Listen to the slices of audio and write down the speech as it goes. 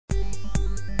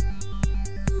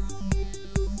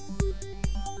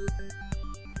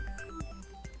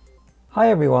Hi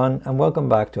everyone, and welcome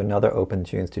back to another Open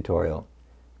Toonz tutorial.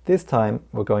 This time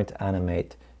we're going to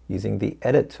animate using the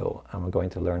Edit tool, and we're going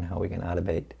to learn how we can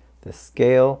animate the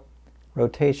scale,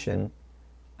 rotation,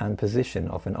 and position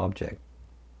of an object.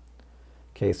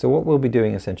 Okay, so what we'll be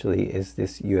doing essentially is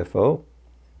this UFO,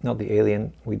 not the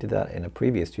alien. We did that in a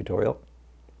previous tutorial.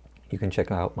 You can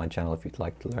check out my channel if you'd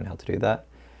like to learn how to do that.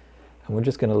 And we're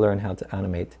just going to learn how to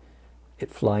animate it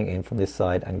flying in from this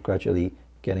side and gradually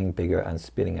getting bigger and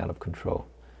spinning out of control.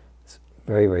 It's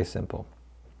very, very simple.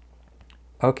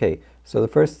 Okay, so the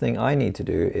first thing I need to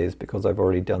do is, because I've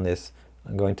already done this,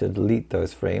 I'm going to delete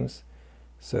those frames.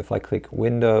 So if I click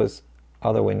Windows,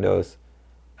 Other Windows,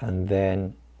 and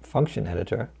then Function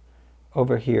Editor,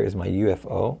 over here is my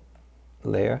UFO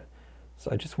layer.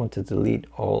 So I just want to delete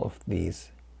all of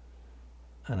these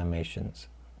animations.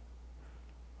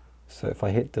 So if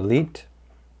I hit delete,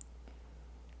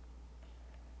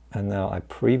 and now I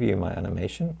preview my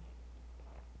animation, you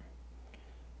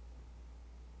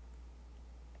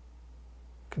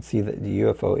can see that the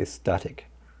UFO is static.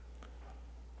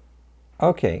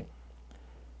 Okay,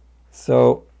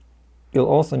 so you'll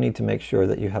also need to make sure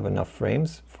that you have enough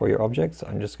frames for your object. So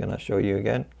I'm just going to show you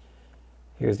again.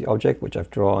 Here's the object which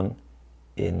I've drawn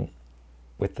in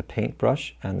with the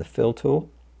paintbrush and the fill tool.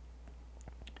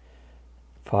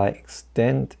 If I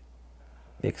extend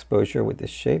the exposure with this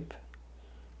shape,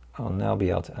 I'll now be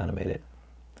able to animate it.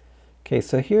 Okay,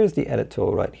 so here's the Edit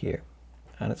tool right here,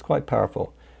 and it's quite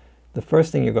powerful. The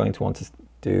first thing you're going to want to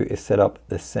do is set up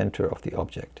the center of the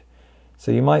object. So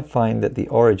you might find that the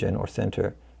origin or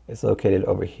center is located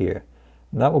over here,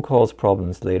 and that will cause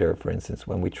problems later, for instance,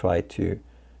 when we try to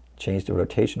change the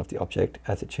rotation of the object,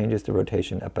 as it changes the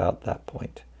rotation about that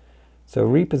point. So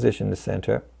reposition the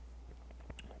center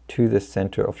to the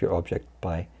center of your object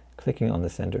by clicking on the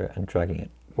center and dragging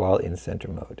it while in center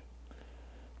mode.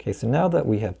 Okay, so now that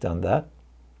we have done that,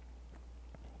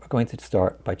 we're going to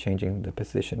start by changing the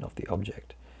position of the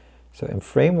object. So in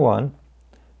frame 1,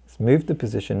 let's move the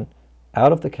position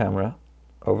out of the camera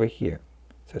over here.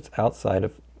 So it's outside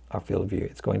of our field of view.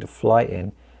 It's going to fly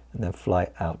in and then fly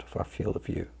out of our field of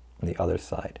view on the other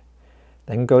side.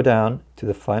 Then go down to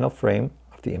the final frame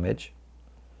of the image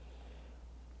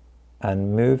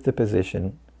and move the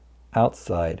position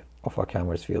outside of our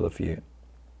camera's field of view.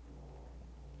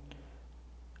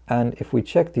 And if we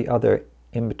check the other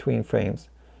in-between frames,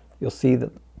 you'll see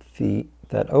that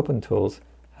that Open Toonz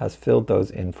has filled those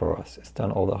in for us. It's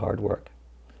done all the hard work.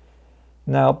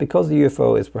 Now, because the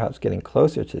UFO is perhaps getting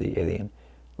closer to the alien,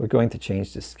 we're going to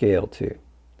change the scale too.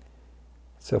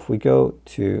 So if we go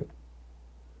to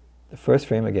the first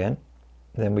frame again,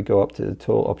 then we go up to the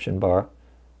tool option bar,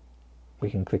 we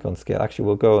can click on scale. Actually,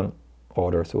 we'll go in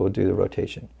order, so we'll do the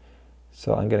rotation.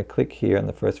 So I'm going to click here on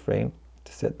the first frame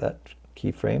to set that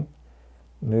keyframe,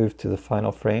 move to the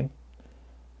final frame,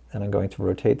 and I'm going to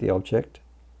rotate the object,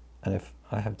 and if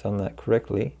I have done that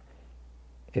correctly,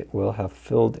 it will have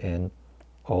filled in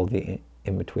all the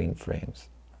in-between frames.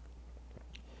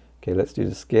 Okay, let's do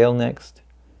the scale next.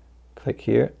 Click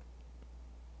here,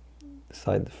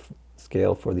 decide the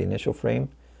scale for the initial frame,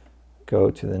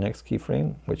 go to the next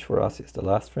keyframe, which for us is the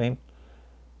last frame,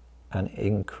 and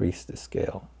increase the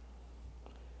scale.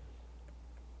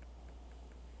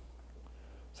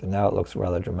 So now it looks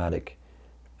rather dramatic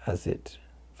as it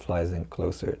flies in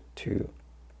closer to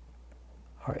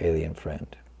our alien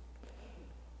friend.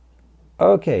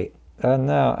 Okay, and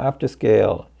now after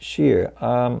scale, shear.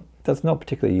 That's not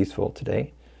particularly useful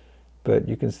today, but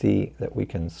you can see that we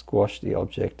can squash the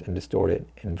object and distort it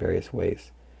in various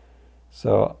ways.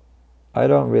 So I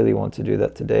don't really want to do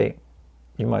that today.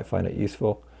 You might find it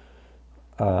useful,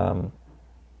 but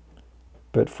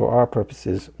for our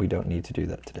purposes, we don't need to do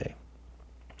that today.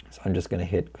 So I'm just going to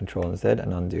hit Control and Z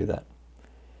and undo that.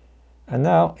 And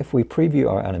now if we preview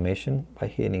our animation by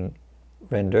hitting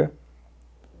Render,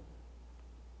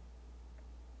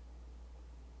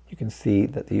 you can see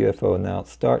that the UFO now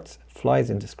starts, flies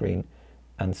into screen,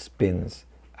 and spins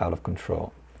out of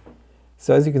control.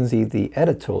 So as you can see, the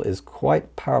Edit tool is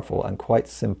quite powerful and quite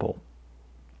simple.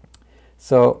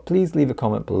 So please leave a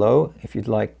comment below if you'd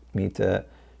like me to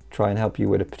try and help you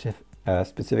with a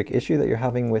specific issue that you're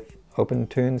having with Open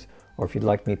Toonz, or if you'd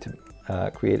like me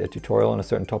to create a tutorial on a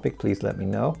certain topic, please let me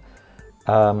know.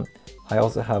 I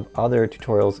also have other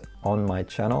tutorials on my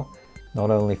channel,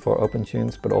 not only for Open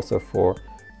Toonz, but also for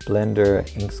Blender,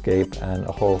 Inkscape, and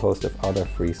a whole host of other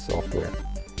free software.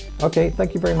 Okay,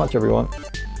 thank you very much, everyone.